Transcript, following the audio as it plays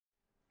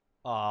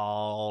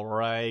All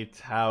right,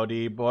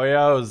 howdy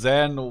boyos,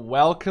 and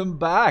welcome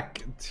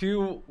back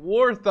to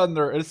War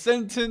Thunder, a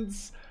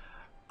sentence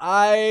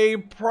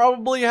I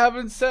probably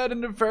haven't said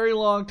in a very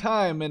long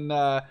time. And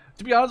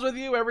to be honest with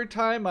you, every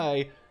time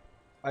I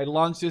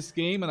launch this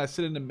game and I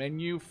sit in the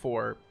menu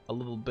for a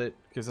little bit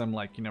because I'm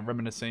like,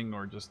 reminiscing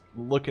or just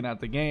looking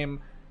at the game,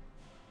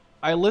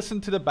 I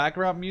listen to the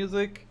background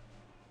music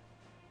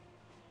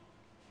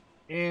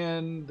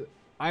and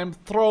I'm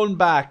thrown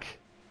back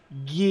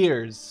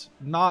years,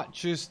 not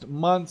just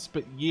months,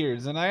 but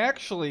years. And I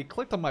actually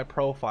clicked on my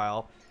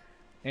profile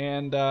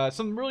and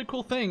some really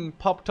cool thing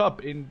popped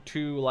up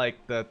into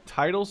like the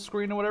title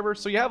screen or whatever.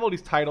 So you have all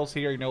these titles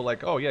here,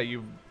 like, oh yeah,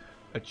 you've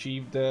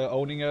achieved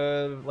owning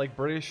a like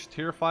British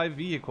tier 5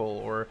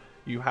 vehicle, or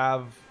you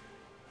have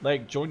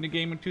like joined the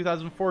game in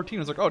 2014. I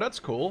was like, oh, that's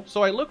cool.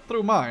 So I looked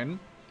through mine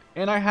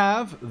and I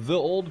have the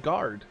Old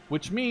Guard,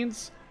 which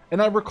means,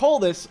 and I recall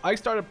this, I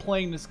started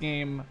playing this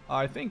game,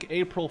 I think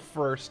April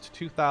 1st,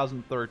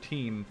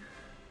 2013.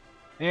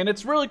 And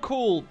it's really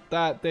cool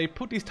that they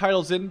put these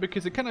titles in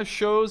because it kind of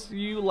shows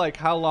you like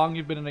how long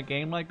you've been in a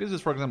game. Like this is,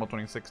 for example,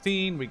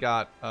 2016, we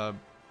got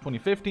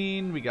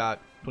 2015, we got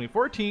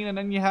 2014, and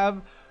then you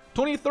have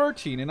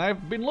 2013. And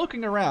I've been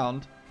looking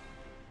around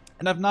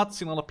and I've not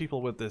seen a lot of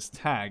people with this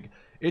tag.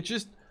 It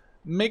just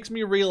makes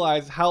me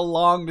realize how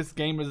long this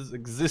game has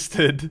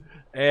existed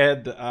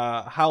and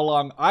how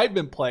long I've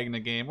been playing the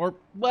game. Or,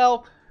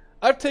 well,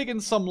 I've taken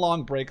some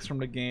long breaks from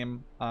the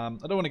game. I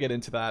don't want to get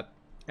into that.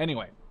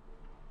 Anyway,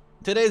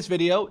 today's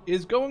video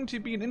is going to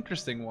be an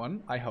interesting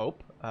one, I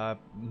hope. I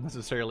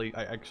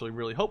actually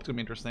really hope to be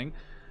interesting.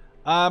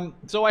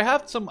 So I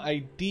have some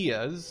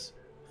ideas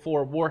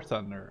for War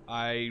Thunder.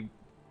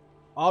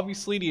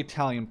 Obviously, the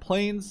Italian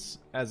planes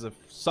as a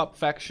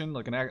sub-faction,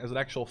 like as an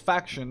actual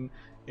faction,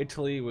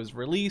 Italy was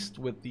released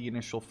with the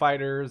initial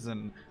fighters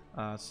and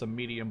some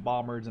medium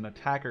bombers and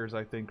attackers,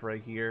 I think,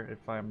 right here,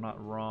 if I'm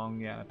not wrong.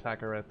 Yeah,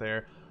 attacker right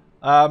there.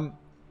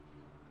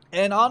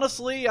 And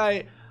honestly,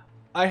 I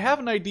have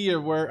an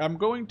idea where I'm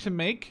going to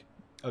make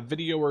a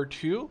video or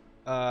two,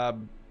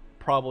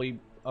 probably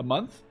a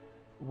month,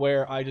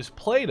 where I just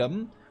play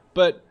them,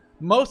 but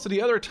most of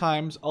the other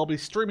times I'll be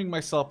streaming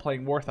myself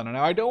playing War Thunder.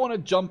 Now, I don't want to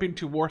jump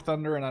into War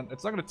Thunder, and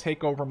it's not going to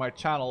take over my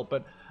channel,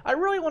 but I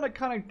really want to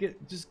kind of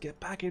get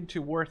back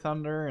into War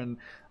Thunder. And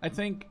I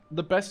think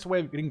the best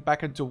way of getting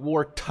back into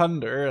War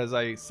Thunder, as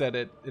I said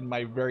it in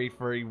my very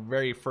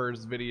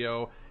first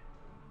video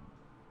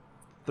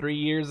 3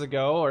 years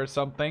ago or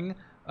something,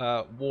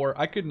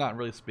 I could not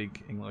really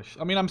speak English.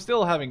 I mean, I'm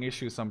still having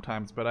issues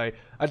sometimes, but I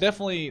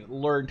definitely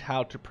learned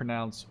how to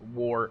pronounce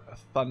War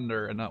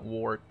Thunder and not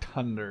War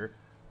Thunder,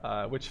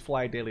 which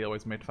Fly Daily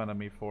always made fun of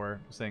me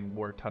for saying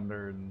War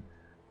Thunder, and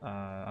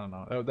I don't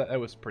know, that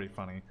was pretty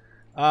funny.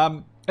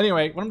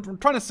 Anyway, what I'm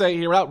trying to say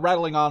here, without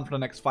rattling on for the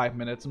next 5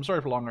 minutes, I'm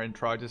sorry for longer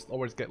intro, I just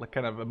always get like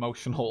kind of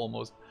emotional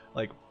almost,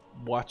 like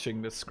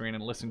watching this screen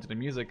and listening to the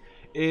music,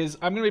 is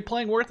I'm going to be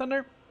playing War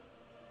Thunder.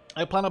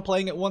 I plan on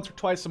playing it once or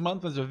twice a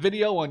month as a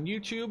video on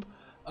YouTube,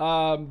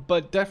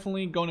 but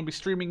definitely going to be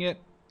streaming it.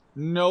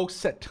 No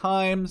set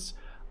times.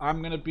 I'm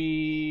going to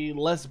be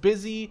less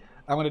busy.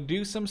 I'm going to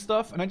do some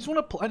stuff, and I just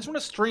want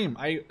to stream.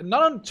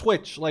 Not on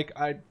Twitch. Like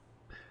I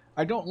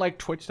don't like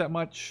Twitch that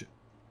much.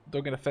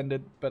 Don't get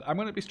offended, but I'm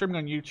going to be streaming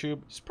on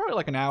YouTube. It's probably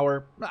like an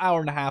hour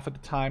and a half at a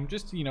time,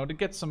 just to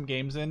get some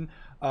games in,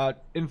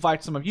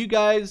 invite some of you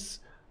guys,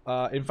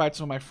 invite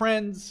some of my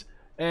friends,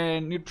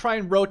 and try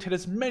and rotate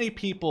as many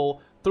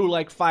people through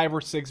like 5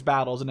 or 6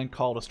 battles and then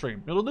call it a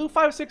stream. It'll do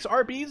 5 or 6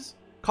 RBs,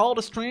 call it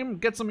a stream,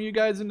 get some of you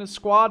guys in the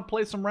squad,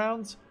 play some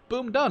rounds,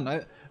 boom, done.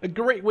 A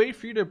great way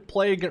for you to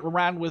play, get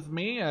around with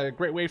me, a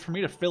great way for me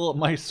to fill up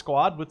my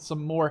squad with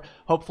some more,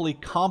 hopefully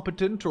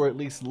competent or at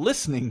least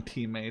listening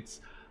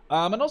teammates.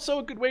 And also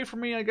a good way for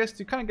me, I guess,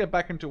 to kind of get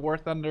back into War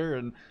Thunder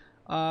and,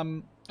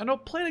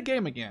 play the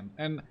game again.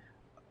 And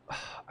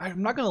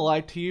I'm not going to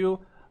lie to you,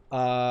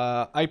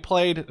 I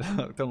played,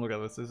 don't look at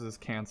this is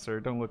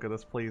cancer, don't look at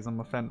this please,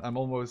 I'm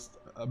almost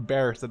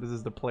embarrassed that this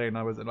is the play and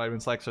I was not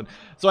even selection.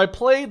 So I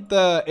played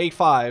the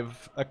A5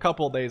 a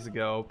couple days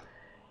ago,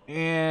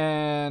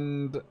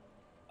 and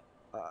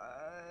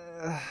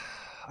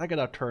I got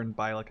outturned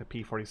by like a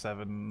P-47,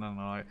 I don't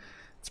know,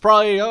 it's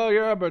probably, oh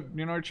yeah, but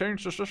I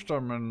changed the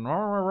system and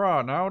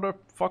rah, now the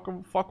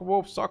fuck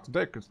wolf sucks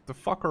dick, it's the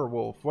fucker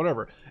wolf,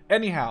 whatever.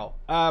 Anyhow,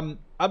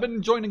 I've been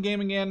enjoying the game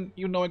again,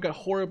 even though I got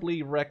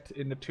horribly wrecked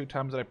in the 2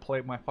 times that I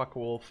played my fuck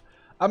wolf.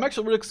 I'm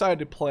actually really excited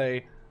to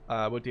play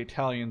with the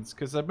Italians,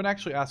 because I've been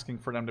actually asking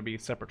for them to be a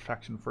separate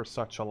faction for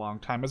such a long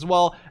time, as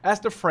well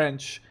as the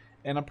French,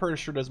 and I'm pretty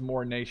sure there's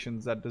more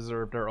nations that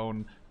deserve their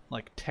own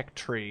like tech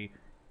tree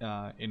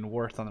in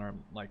War Thunder,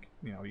 like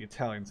the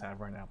Italians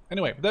have right now.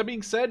 Anyway, with that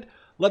being said,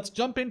 let's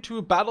jump into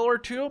a battle or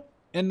two,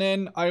 and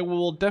then I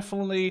will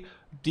definitely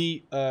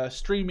be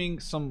streaming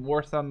some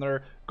War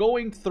Thunder,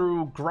 going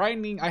through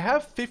grinding. I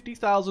have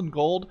 50,000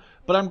 gold,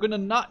 but I'm gonna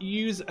not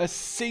use a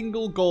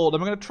single gold.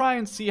 I'm gonna try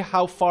and see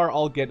how far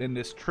I'll get in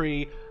this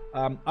tree.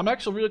 I'm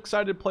actually really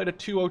excited to play the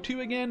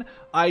 202 again.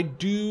 I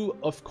do,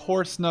 of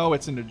course, know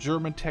it's in the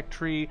German tech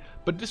tree,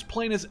 but this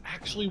plane is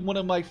actually one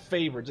of my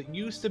favorites. It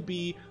used to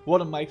be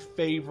one of my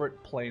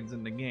favorite planes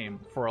in the game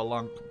for a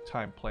long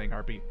time playing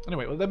RB.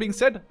 Anyway, with that being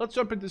said, let's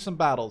jump into some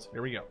battles.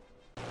 Here we go.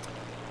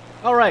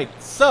 Alright,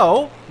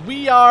 so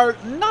we are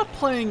not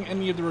playing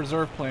any of the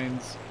reserve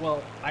planes.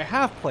 Well, I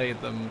have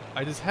played them.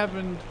 I just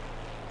haven't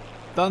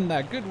done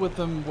that good with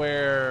them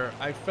where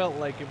I felt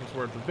like it was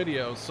worth the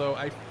video. So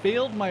I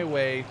failed my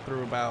way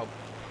through about,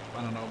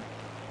 I don't know,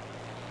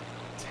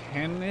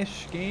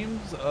 10-ish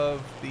games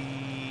of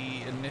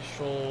the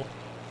initial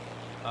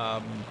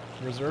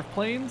reserve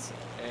planes,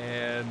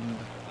 and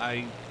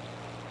I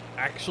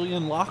actually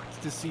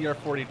unlocked the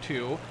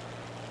CR42.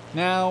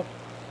 Now,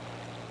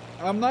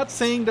 I'm not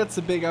saying that's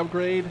a big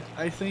upgrade.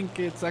 I think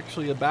it's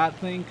actually a bad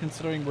thing,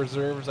 considering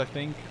reserves, I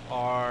think,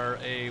 are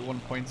a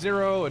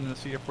 1.0 and the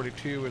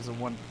CR42 is a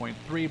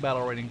 1.3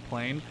 battle rating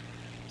plane.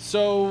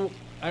 So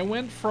I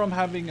went from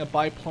having a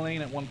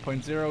biplane at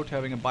 1.0 to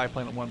having a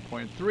biplane at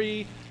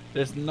 1.3.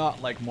 There's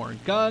not like more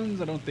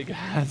guns. I don't think it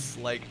has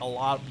like a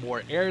lot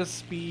more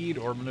airspeed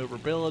or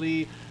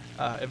maneuverability.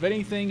 If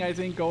anything, I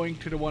think going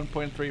to the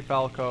 1.3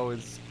 Falco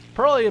is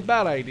probably a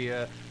bad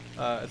idea,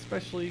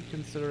 especially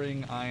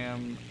considering I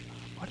am...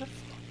 What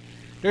if...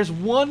 There's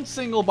one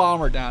single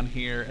bomber down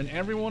here, and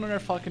everyone and their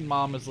fucking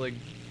mom is like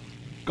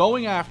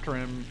going after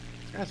him.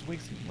 This guy's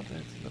wasting... What the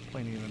heck is the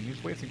plane even?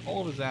 He's wasting all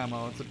of his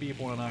ammo. It's a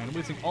B-109.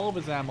 Wasting all of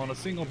his ammo on a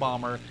single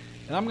bomber,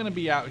 and I'm gonna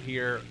be out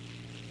here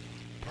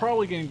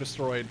probably getting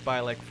destroyed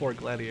by like 4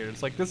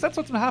 gladiators. Like that's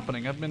what's been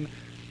happening. I've been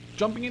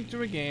jumping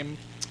into a game.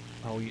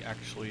 Oh, he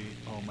actually...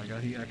 Oh my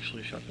god, he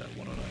actually shut that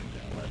 109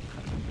 down.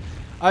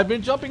 I've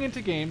been jumping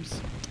into games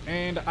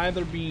and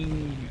either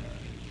being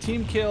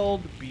team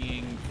killed,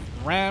 being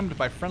rammed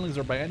by friendlies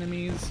or by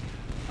enemies,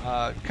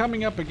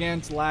 coming up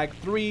against lag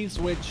 3s,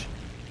 which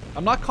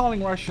I'm not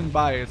calling Russian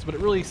bias, but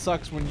it really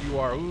sucks when you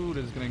are... Ooh,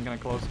 this is getting kind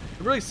of close.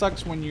 It really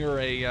sucks when you're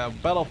a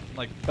battle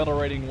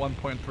rating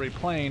 1.3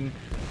 plane,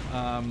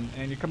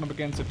 and you come up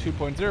against a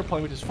 2.0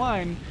 plane, which is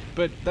fine,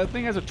 but that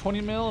thing has a 20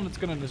 mil and it's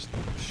gonna just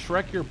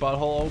shrek your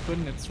butthole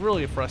open. It's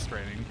really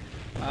frustrating.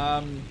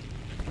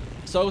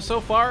 So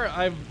far,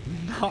 I've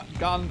not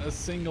gotten a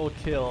single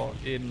kill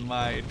in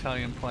my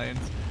Italian planes.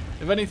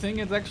 If anything,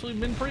 it's actually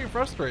been pretty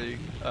frustrating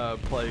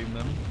playing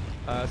them.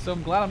 So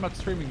I'm glad I'm not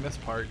streaming this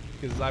part,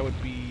 because I would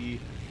be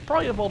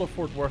probably have all of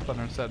Fort Worth on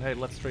and said, hey,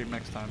 let's stream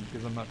next time,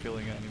 because I'm not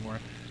feeling it anymore.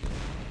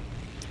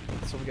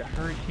 So we got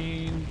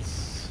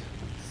Hurricanes,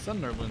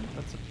 Sunderland.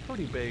 That's a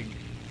pretty big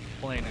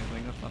plane, I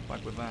think. Let's not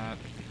fuck with that.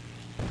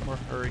 More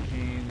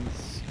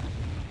Hurricanes.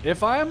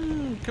 If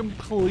I'm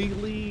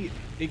completely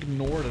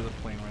ignored as a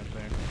plane right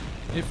there.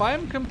 If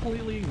I'm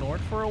completely ignored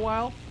for a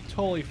while,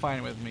 totally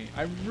fine with me.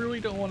 I really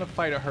don't want to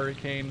fight a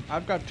Hurricane.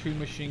 I've got 2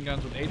 machine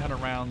guns with 800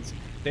 rounds.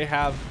 They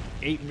have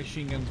 8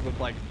 machine guns with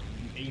like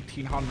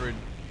 1800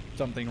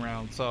 something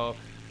rounds. So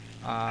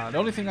the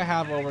only thing I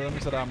have over them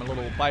is that I'm a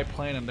little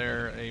biplane and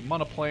they're a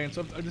monoplane.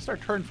 So if they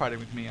start turn fighting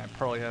with me, I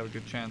probably have a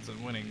good chance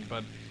of winning.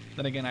 But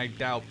then again, I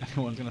doubt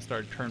anyone's going to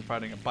start turn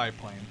fighting a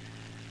biplane.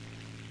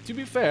 To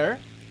be fair,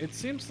 it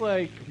seems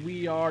like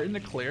we are in the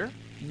clear.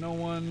 No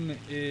one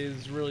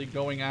is really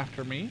going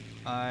after me.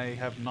 I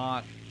have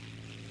not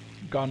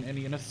gotten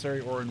any unnecessary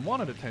or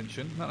unwanted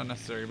attention. Not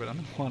unnecessary, but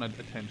unwanted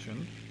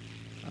attention.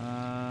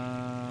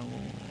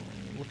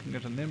 Looking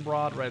at the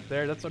Nimrod right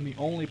there. That's the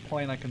only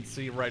plane I can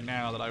see right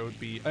now that I would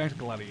be... I think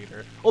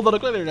Gladiator. Although the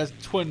Gladiator has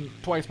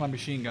twice my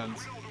machine guns.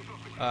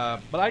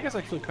 But I guess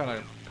I feel kind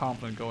of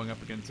confident going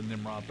up against a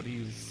Nimrod, but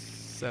he's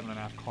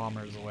 7.5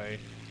 kilometers away.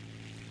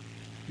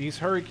 These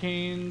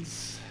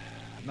Hurricanes,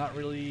 not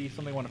really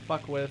something I want to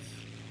fuck with.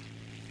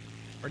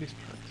 Are these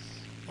trucks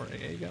or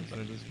AA guns?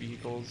 Are just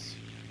vehicles?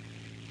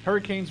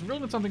 Hurricanes, really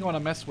not something I want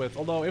to mess with.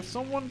 Although if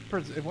one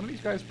of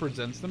these guys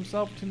presents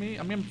themselves to me,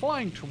 I mean, I'm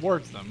flying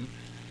towards them.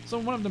 So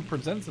if one of them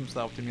presents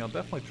themselves to me, I'll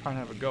definitely try and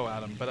have a go at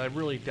them. But I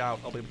really doubt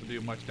I'll be able to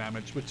do much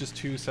damage with just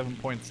 2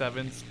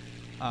 7.7s.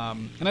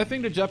 And I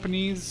think the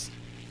Japanese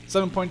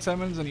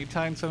 7.7s and the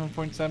Italian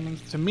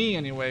 7.7s, to me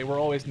anyway, were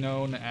always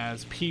known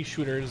as pea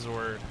shooters,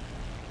 or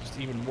just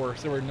even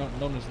worse. They were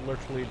known as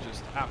literally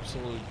just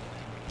absolute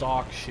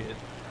dog shit.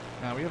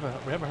 Now we have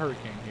a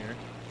Hurricane here.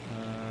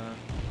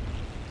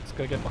 Just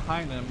gotta get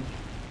behind them.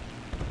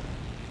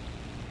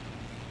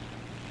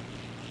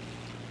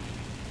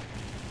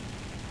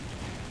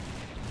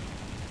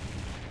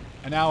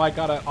 And now I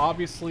gotta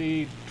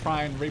obviously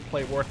try and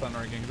replay War Thunder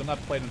again, because I've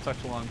not played in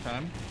such a long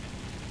time.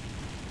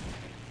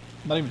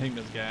 I'm not even hitting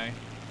this guy.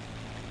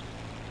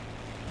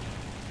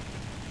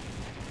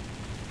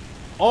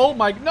 Oh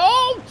my...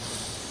 No!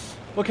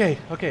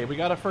 Okay, we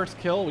got a first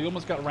kill. We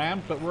almost got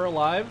rammed, but we're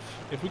alive.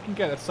 If we can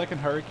get a second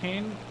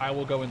Hurricane, I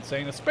will go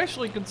insane,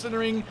 especially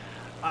considering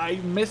I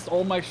missed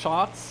all my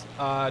shots.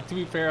 To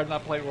be fair, I've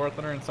not played War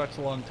Thunder in such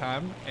a long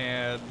time,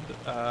 and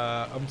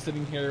I'm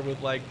sitting here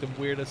with like the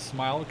weirdest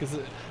smile, because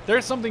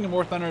there's something in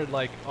War Thunder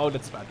like, oh,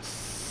 that's bad.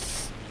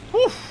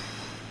 Whew.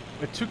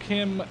 It took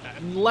him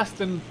less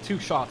than 2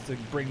 shots to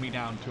bring me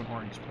down to an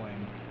orange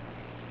plane.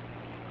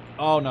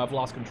 Oh no, I've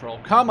lost control.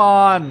 Come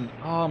on!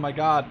 Oh my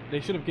god. They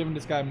should have given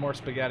this guy more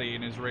spaghetti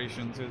in his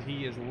rations, because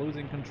he is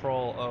losing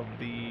control of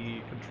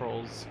the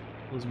controls.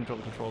 Losing control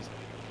of the controls.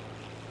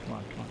 Come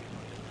on, come on,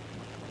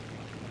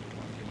 come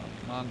on,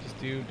 come on, just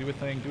do a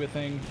thing, do a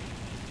thing.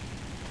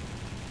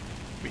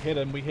 We hit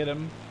him, we hit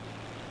him.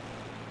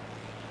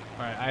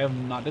 Alright, I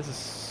am not, this is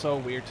so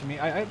weird to me.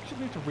 I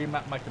actually need to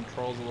remap my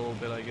controls a little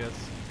bit, I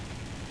guess.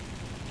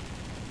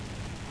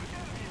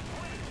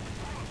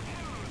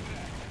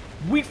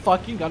 We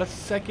fucking got a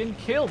second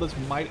kill. This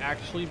might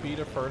actually be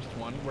the first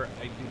one where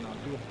I do not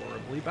do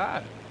horribly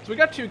bad. So we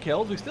got 2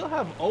 kills. We still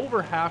have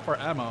over half our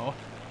ammo.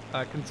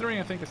 Considering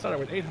I think I started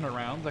with 800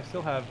 rounds, I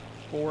still have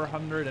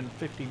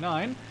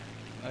 459.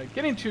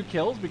 Getting 2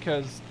 kills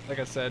because, like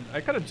I said,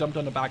 I kind of jumped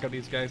on the back of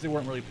these guys. They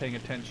weren't really paying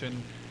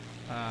attention.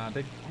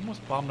 They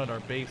almost bombed at our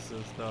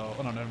bases, though.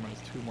 Oh, no, never mind.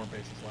 There's 2 more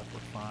bases left.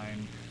 We're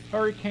fine.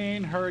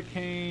 Hurricane,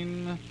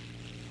 hurricane.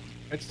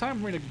 It's time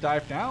for me to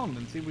dive down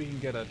and see if we can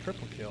get a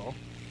triple kill.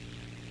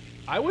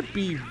 I would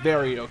be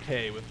very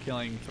okay with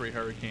killing 3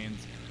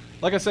 hurricanes.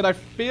 Like I said, I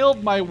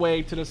failed my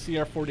way to the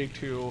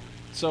CR42,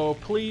 so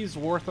please,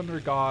 War Thunder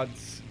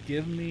Gods,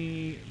 give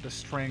me the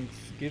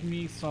strength, give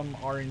me some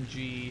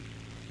RNG,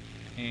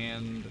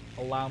 and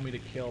allow me to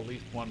kill at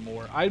least 1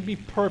 more. I'd be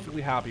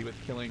perfectly happy with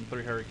killing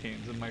 3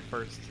 hurricanes in my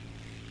first,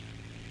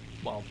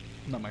 well,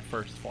 not my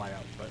first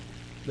flyout, but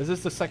this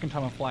is the second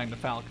time I'm flying the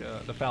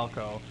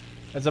Falco,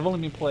 as I've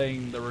only been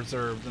playing the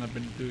reserves and I've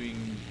been doing,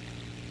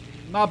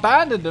 not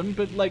abandoned them,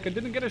 but like I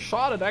didn't get a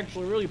shot at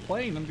actually really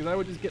playing them because I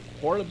would just get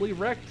horribly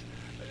wrecked.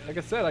 Like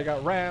I said, I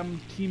got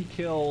rammed, team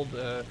killed,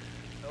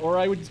 or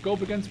I would just go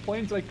up against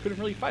planes that I couldn't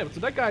really fight. So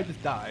that guy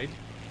just died.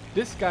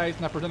 This guy's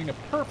not presenting a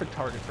perfect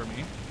target for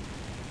me.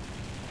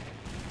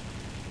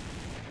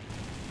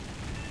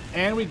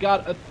 And we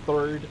got a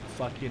 3rd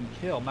fucking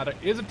kill. Now there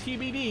is a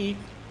TBD.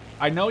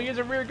 I know he is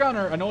a rear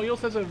gunner. I know he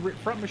also has a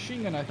front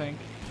machine gun, I think.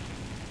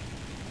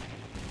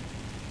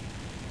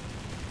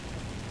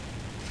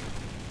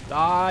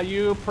 Ah,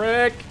 you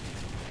prick!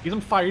 He's on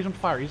fire, he's on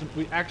fire.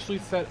 We actually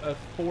set a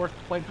 4th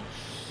plane.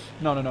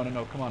 No, no, no, no,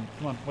 no. Come on,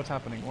 come on. What's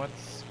happening?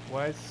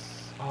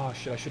 Oh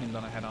shit, I shouldn't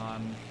have done a head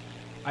on.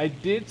 I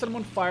did set him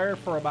on fire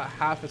for about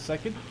half a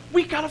second.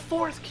 We got a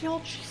 4th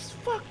kill! Jeez,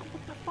 fuck,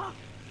 what the fuck?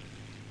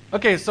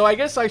 Okay, so I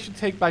guess I should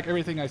take back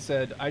everything I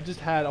said. I just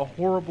had a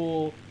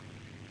horrible...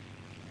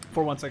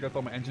 For 1 second, I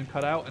thought my engine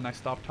cut out, and I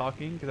stopped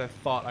talking because I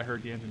thought I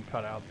heard the engine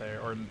cut out there,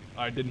 or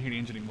I didn't hear the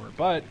engine anymore.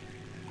 But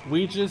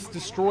we just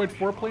destroyed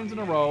 4 planes in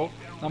a row.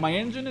 Now my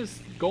engine is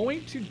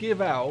going to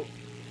give out.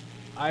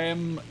 I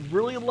am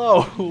really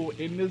low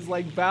in this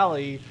like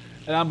valley,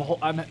 and I'm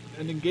an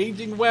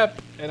engaging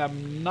WEP, and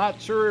I'm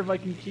not sure if I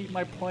can keep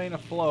my plane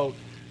afloat.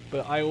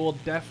 But I will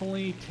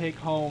definitely take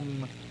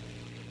home.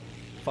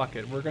 Fuck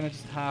it, we're gonna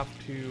just have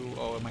to.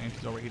 Oh, my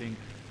engine's overheating.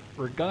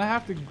 We're gonna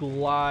have to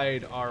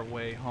glide our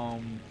way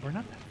home. We're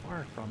not that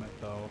far from it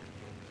though.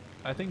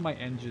 I think my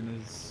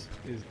engine is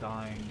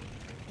dying.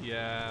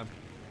 Yeah.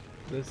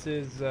 This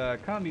is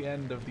kind of the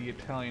end of the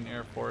Italian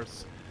Air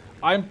Force.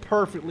 I'm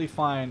perfectly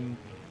fine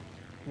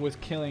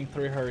with killing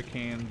 3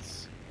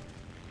 hurricanes.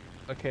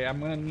 Okay, I'm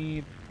gonna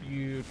need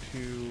you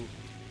to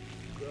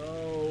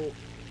go.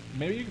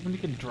 Maybe when you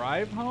can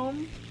drive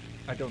home?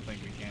 I don't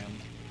think we can.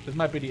 This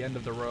might be the end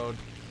of the road.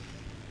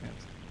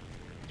 Let's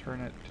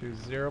turn it to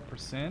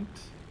 0%.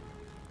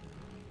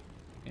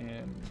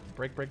 And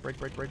brake, brake, brake,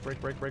 brake, brake,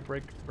 brake, brake, brake,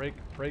 brake, brake,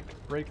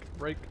 brake, brake,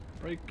 brake,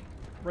 brake,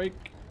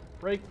 brake,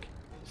 brake.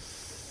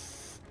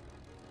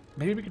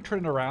 Maybe we can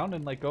turn it around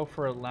and like go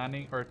for a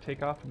landing or a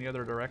takeoff in the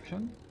other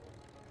direction.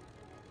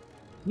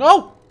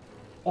 No!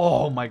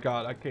 Oh my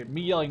god. Okay,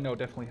 me yelling no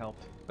definitely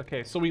helped.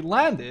 Okay, so we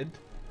landed.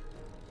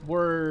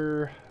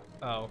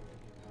 Oh.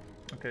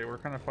 Okay, we're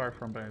kind of far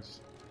from base.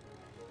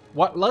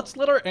 Let's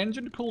let our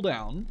engine cool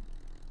down.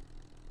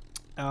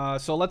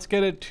 So let's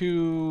get it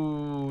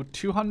to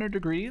 200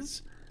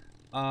 degrees.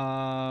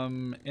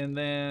 And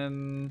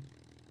then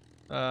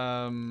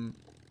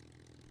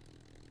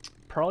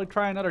probably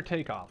try another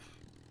takeoff.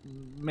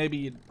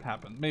 Maybe it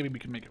happened. Maybe we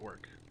can make it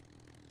work.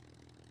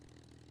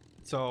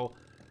 So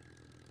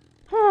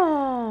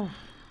I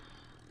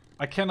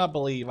cannot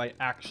believe I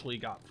actually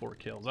got 4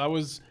 kills. I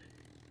was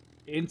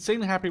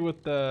insanely happy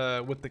with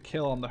the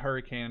kill on the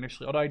Hurricane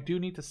initially. Although I do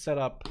need to set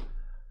up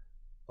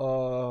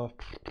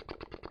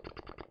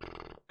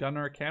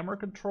gunner camera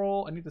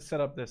control. I need to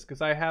set up this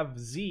because I have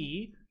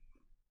Z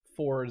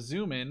for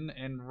zoom in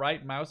and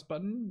right mouse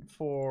button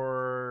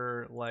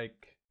for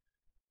like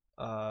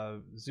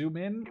zoom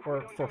in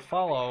or for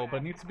follow, but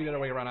it needs to be the other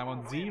way around. I'm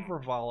on Z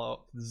for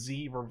follow,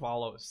 Z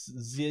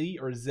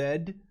or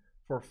Z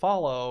for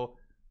follow,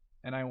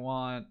 and I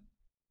want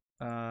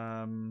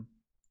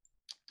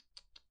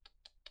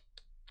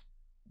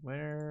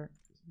where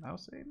is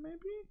mouse aim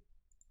maybe?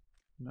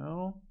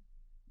 No.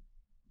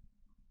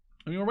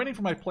 I mean, we're waiting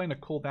for my plane to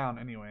cool down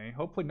anyway.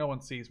 Hopefully no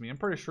one sees me. I'm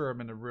pretty sure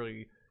I'm in a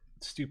really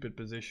stupid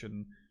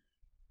position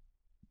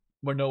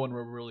where no one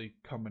will really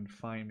come and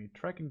find me.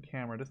 Tracking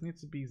camera. This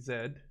needs to be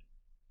Z.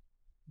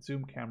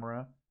 Zoom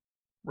camera.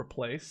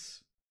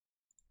 Replace.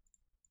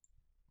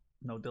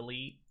 No,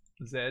 delete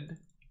Z.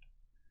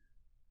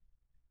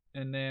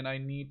 And then I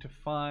need to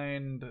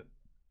find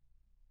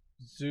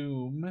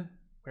zoom.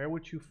 Where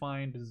would you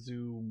find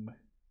zoom?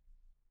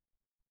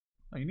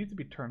 Oh, you need to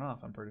be turned off,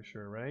 I'm pretty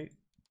sure, right?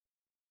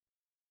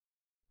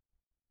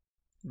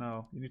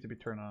 No, you need to be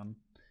turned on.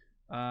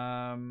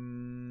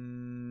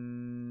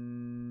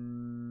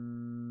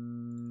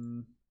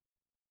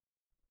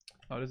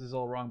 Oh, this is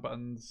all wrong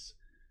buttons.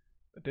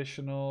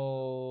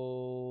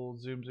 Additional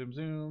zoom, zoom,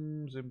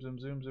 zoom, zoom, zoom,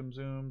 zoom, zoom,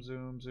 zoom,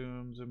 zoom,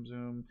 zoom, zoom,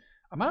 zoom.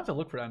 I might have to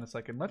look for that in a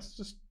second. Let's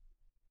just,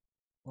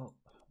 well,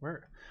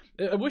 where?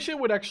 I wish it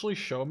would actually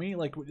show me.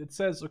 Like it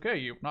says, okay,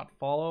 you've not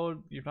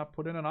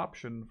put in an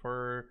option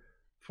for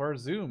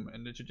zoom,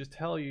 and it should just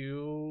tell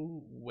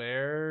you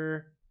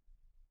where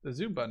the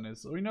zoom button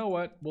is. So you know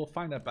what? We'll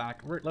find that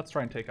back. Let's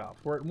try and take off.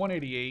 We're at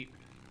 188.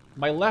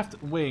 My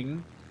left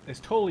wing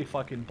is totally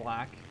fucking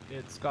black.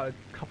 It's got a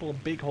couple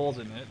of big holes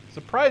in it.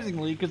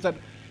 Surprisingly, because that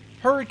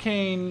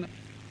hurricane...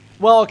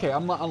 Well, okay,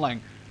 I'm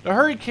lying. The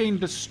hurricane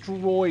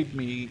destroyed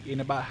me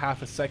in about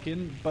half a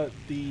second, but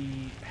the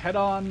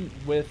head-on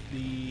with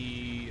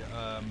the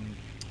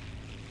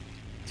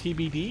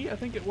TBD, I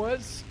think it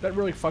was, that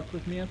really fucked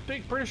with me. I'm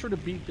pretty sure to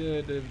beat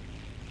the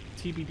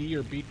TBD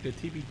or beat the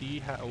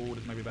TBD... Oh,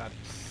 this might be bad.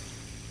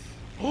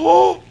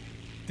 Oh!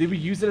 Did we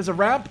use it as a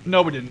ramp?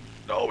 No, we didn't.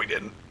 No, we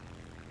didn't.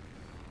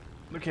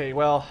 Okay,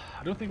 well,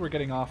 I don't think we're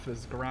getting off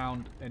this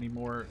ground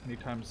anymore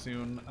anytime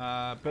soon.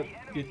 But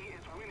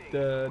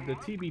the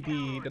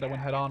TBD that I went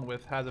head on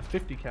with has a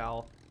 50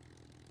 cal.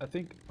 I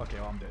think. Okay,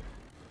 well, I'm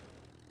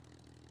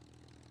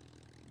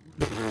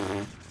dead.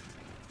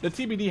 The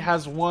TBD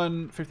has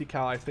one 50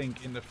 cal, I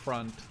think, in the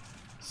front.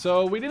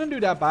 So we didn't do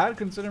that bad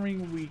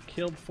considering we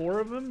killed 4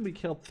 of them. We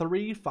killed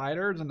 3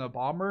 fighters and a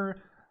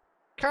bomber.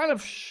 Kind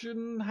of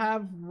shouldn't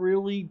have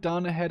really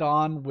done a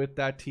head-on with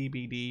that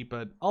TBD,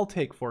 but I'll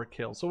take 4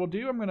 kills. So what I'll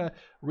do, I'm going to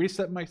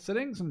reset my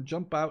settings and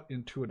jump out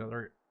into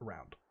another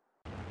round.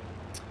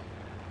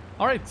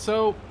 Alright,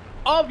 so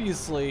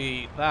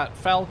obviously that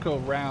Falco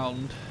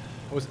round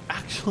was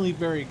actually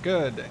very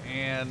good,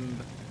 and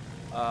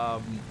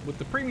with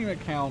the premium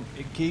account,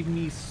 it gave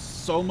me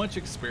so much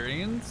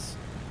experience,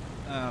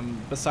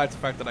 besides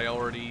the fact that I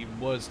already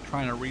was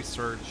trying to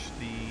research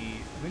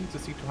I think it's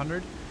a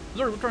C200.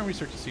 We're trying to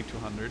research the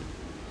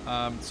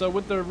C200. So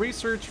with the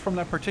research from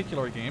that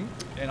particular game,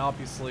 and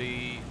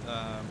obviously,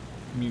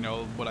 you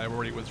know, what I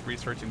already was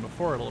researching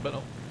before a little bit.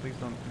 Oh, please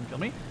don't kill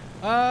me.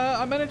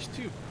 I managed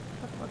to...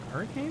 What,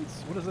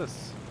 hurricanes? What is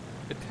this?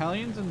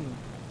 Italians and...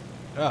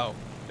 Oh,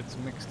 it's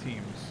mixed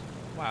teams.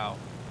 Wow,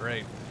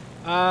 great.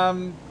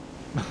 I'm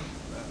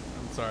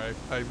sorry.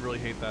 I really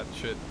hate that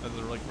shit as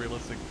a like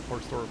realistic or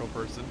historical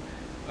person.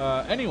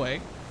 Anyway...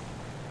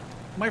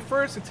 My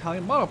first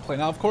Italian monoplane.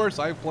 Now, of course,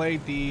 I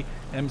played the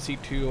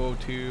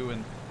MC202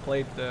 and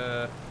played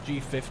the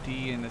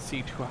G50 and the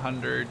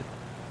C200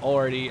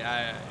 already in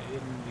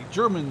the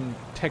German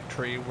tech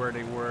tree where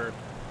they were,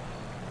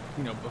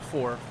 you know,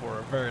 before for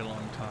a very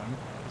long time.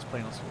 This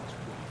plane also looks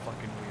really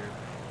fucking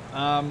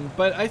weird.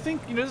 But I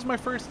think, you know, this is my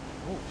first...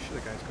 Oh, shit,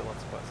 the guy's got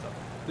lots of fun stuff.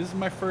 This is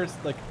my first,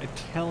 like,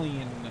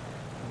 Italian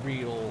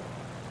real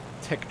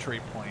tech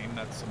tree plane.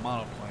 That's a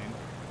monoplane.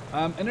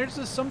 And there's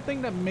just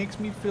something that makes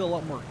me feel a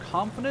lot more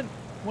confident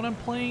when I'm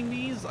playing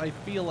these. I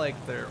feel like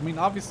they're... I mean,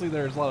 obviously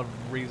there's a lot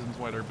of reasons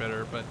why they're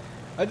better, but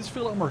I just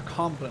feel a lot more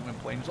confident when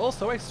playing.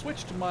 Also, I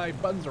switched my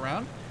buttons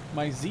around.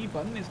 My Z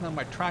button is now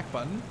my track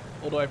button,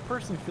 although I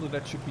personally feel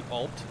that should be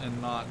Alt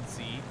and not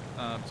Z.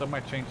 So I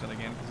might change that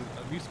again, because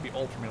it used to be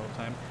Alt for me all the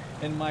time.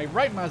 And my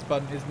right mouse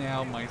button is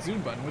now my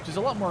zoom button, which is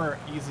a lot more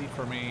easy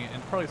for me,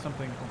 and probably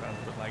something... Oh, that's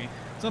a bit laggy.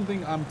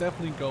 Something I'm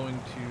definitely going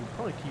to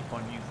probably keep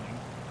on using.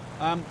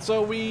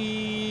 So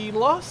we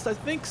lost, I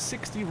think,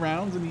 60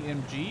 rounds in the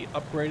MG,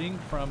 upgrading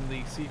from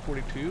the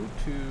C42 to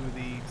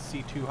the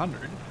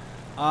C200.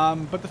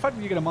 But the fact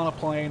that you get a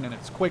monoplane and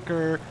it's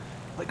quicker,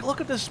 like,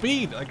 look at the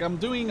speed. Like, I'm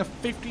doing a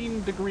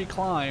 15-degree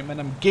climb and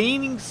I'm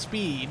gaining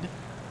speed.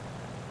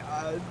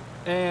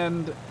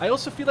 And I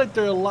also feel like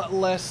they're a lot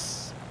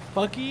less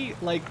fucky,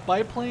 like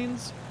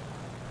biplanes.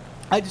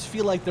 I just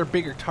feel like they're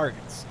bigger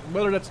targets.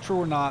 Whether that's true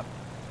or not,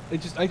 I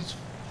just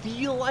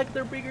feel like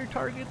they're bigger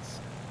targets.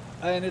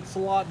 And it's a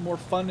lot more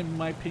fun, in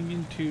my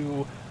opinion,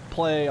 to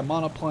play a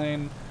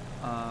monoplane.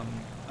 I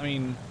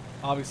mean,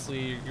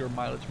 obviously, your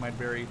mileage might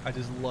vary. I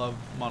just love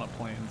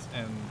monoplanes.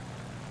 And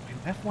in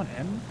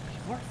F1M,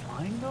 people are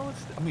flying, though?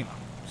 I mean,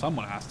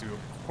 someone has to,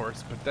 of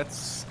course, but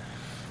that's...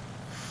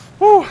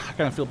 Whew, I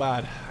kind of feel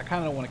bad. I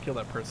kind of don't want to kill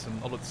that person,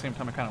 although at the same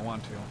time, I kind of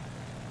want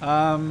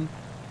to.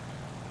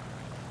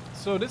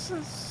 So this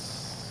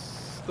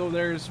is... Though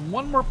there's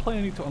one more plane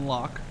I need to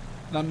unlock.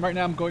 Right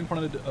now I'm going for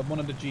one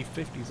of the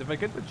G50s. If I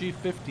get the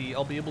G50,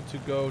 I'll be able to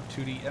go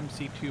to the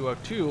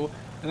MC202,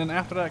 and then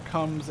after that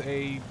comes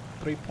a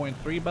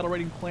 3.3 battle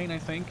rating plane, I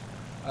think,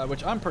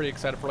 which I'm pretty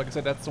excited for. Like I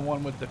said, that's the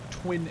one with the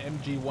twin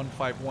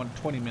MG151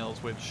 20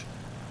 mils, which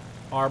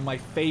are my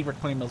favorite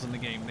plane mills in the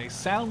game. They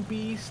sound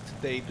beast,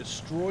 they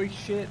destroy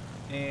shit,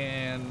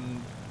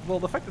 and, well,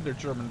 the fact that they're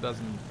German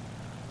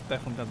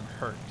definitely doesn't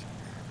hurt.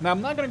 Now,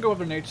 I'm not going to go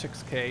over an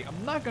H6K.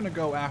 I'm not going to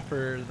go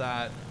after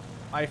that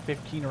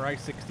I-15 or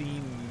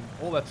I-16,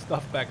 all that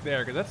stuff back there,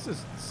 because that's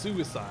just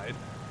suicide.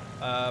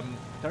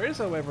 There is,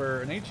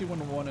 however, an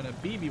HE-101 and a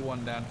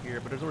BB-1 down here,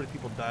 but there's already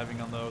people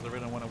diving on those. I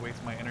really don't want to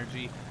waste my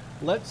energy.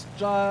 Let's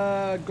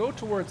go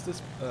towards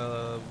this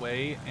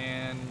way,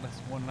 and that's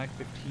one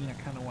I-15. I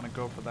kind of want to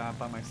go for that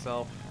by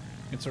myself,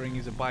 considering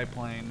he's a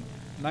biplane.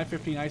 An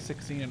I-15,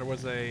 I-16, and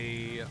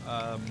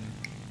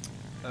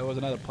there was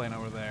another plane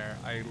over there.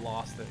 I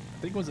lost it.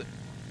 I think, was it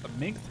a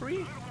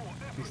MiG-3?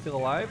 He's still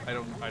alive? I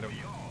don't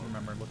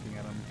remember looking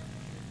at him.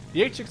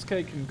 The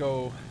H6K can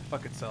go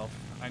fuck itself.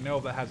 I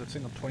know that has a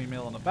single 20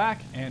 mil on the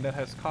back, and that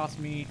has cost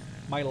me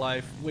my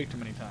life way too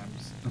many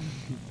times.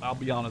 I'll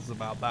be honest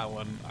about that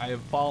one. I have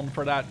fallen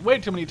for that way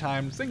too many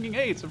times, thinking,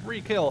 hey, it's a free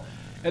kill,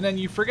 and then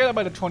you forget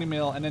about the 20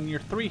 mil, and then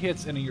you're 3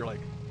 hits, and then you're like,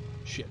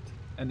 shit,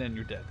 and then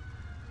you're dead.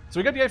 So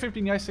we got the I-15,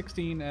 the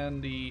I-16,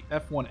 and the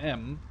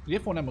F1M. The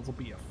F1M will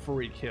be a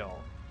free kill,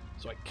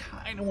 so I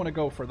kind of want to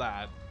go for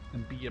that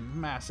and be a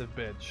massive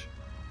bitch.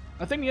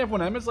 I think the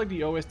F1M is like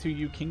the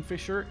OS2U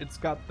Kingfisher. It's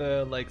got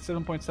the like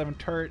 7.7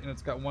 turret, and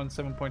it's got one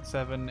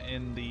 7.7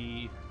 in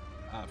the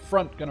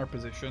front gunner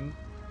position.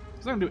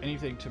 It's not gonna do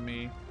anything to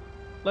me.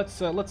 Let's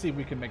see if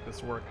we can make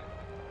this work.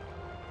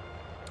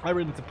 I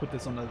really need to put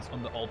this on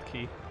the Alt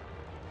key.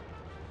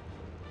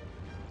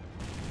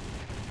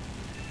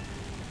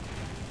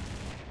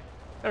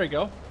 There we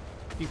go.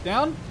 He's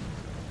down.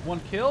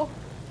 1 kill.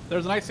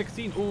 There's an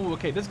I-16. Ooh,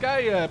 okay. This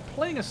guy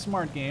playing a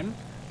smart game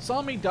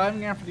saw me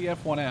diving after the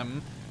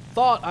F1M.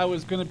 Thought I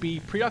was going to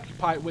be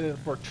preoccupied with it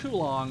for too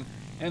long,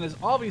 and was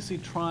obviously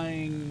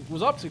trying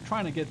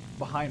to get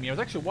behind me. I was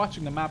actually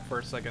watching the map for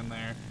a second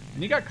there,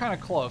 and he got kind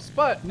of close.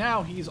 But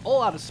now he's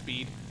all out of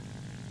speed.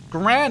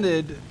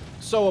 Granted,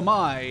 so am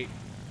I.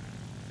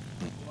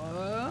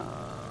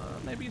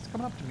 Maybe he's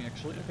coming up to me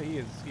actually. Okay, he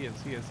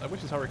is. I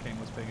wish his Hurricane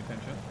was paying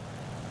attention.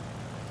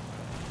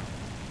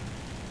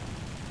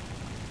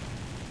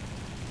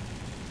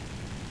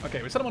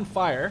 Okay, we set him on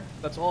fire.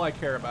 That's all I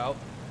care about.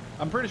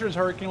 I'm pretty sure his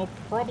Hurricane will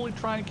probably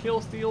try and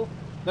kill steal.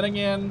 Then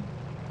again,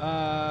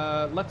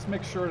 let's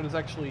make sure that it's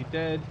actually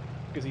dead,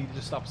 because he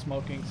just stopped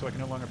smoking, so I can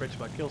no longer bitch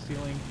about kill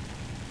stealing.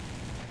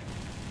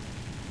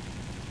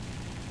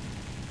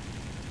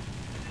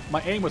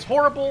 My aim was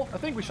horrible. I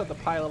think we shut the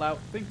pilot out.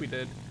 I think we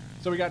did.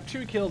 So we got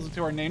 2 kills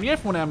into our name. The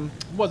F1M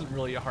wasn't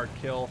really a hard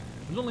kill.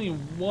 There's only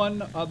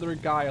one other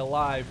guy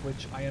alive,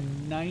 which I am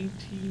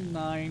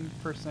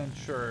 99%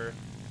 sure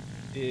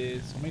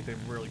is... Let me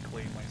really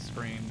clean my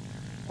screen.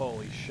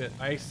 Holy shit.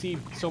 I see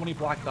so many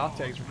black dot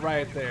tags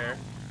right there.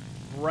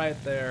 Right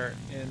there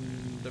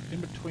in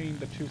between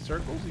the 2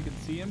 circles. You can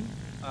see him.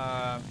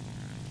 Wow,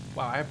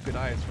 I have good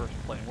eyes for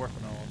playing Warfare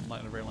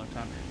in a very long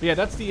time. But yeah,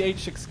 that's the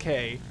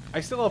H6K. I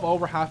still have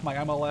over half my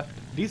ammo left.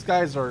 These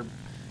guys are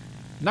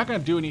not going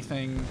to do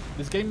anything.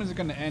 This game isn't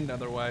going to end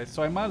otherwise,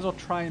 so I might as well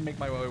try and make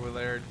my way over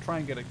there. Try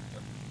and get at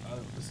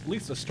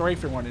least a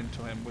strafing one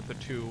into him with the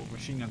 2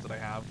 machine guns that I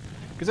have.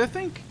 Because I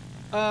think...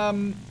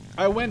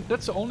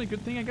 that's the only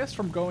good thing, I guess,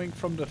 from going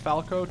from the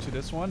Falco to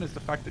this one, is the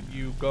fact that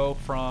you go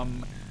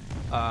from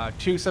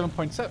 2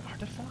 7.7. Oh,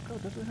 the Falco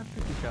doesn't have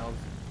 50 cals.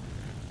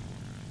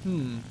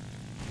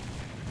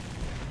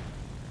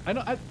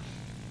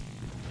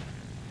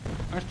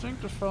 I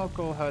think the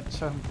Falco had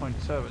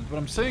 7.7s, but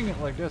I'm saying it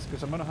like this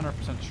because I'm not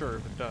 100% sure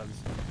if it does.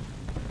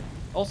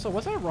 Also,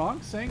 was I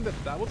wrong saying that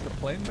that was the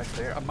plane back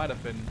there? I might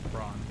have been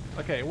wrong.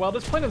 Okay, well,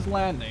 this plane is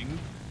landing.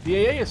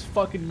 The AA is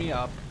fucking me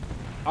up.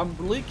 I'm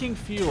leaking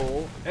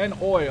fuel and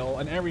oil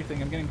and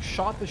everything. I'm getting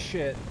shot to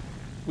shit.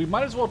 We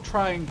might as well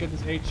try and get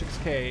this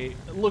H6K.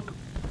 Look,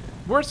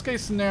 worst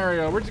case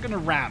scenario, we're just gonna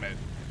ram it.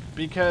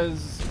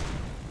 Because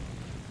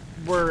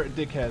we're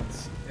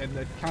dickheads. And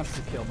it counts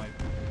as a kill, mate.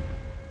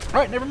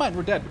 Alright, never mind.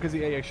 We're dead because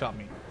the AA shot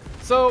me.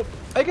 So,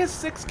 I guess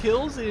 6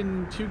 kills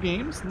in 2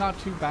 games. Not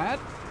too bad.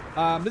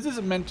 This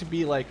isn't meant to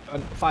be like a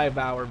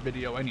 5-hour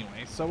video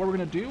anyway. So what we're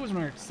going to do is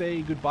we're going to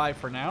say goodbye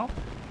for now.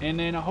 And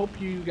then I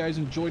hope you guys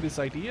enjoyed this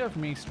idea of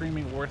me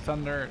streaming War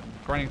Thunder,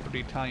 grinding through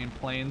the Italian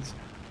plains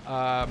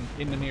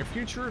in the near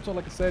future. So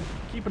like I said,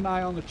 keep an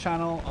eye on the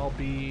channel. I'll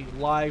be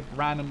live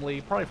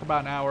randomly, probably for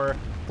about an hour,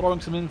 throwing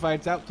some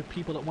invites out to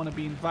people that want to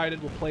be invited.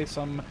 We'll play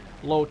some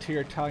low-tier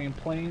Italian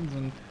plains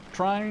and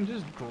try and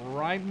just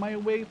grind my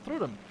way through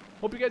them.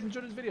 Hope you guys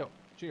enjoyed this video.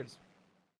 Cheers.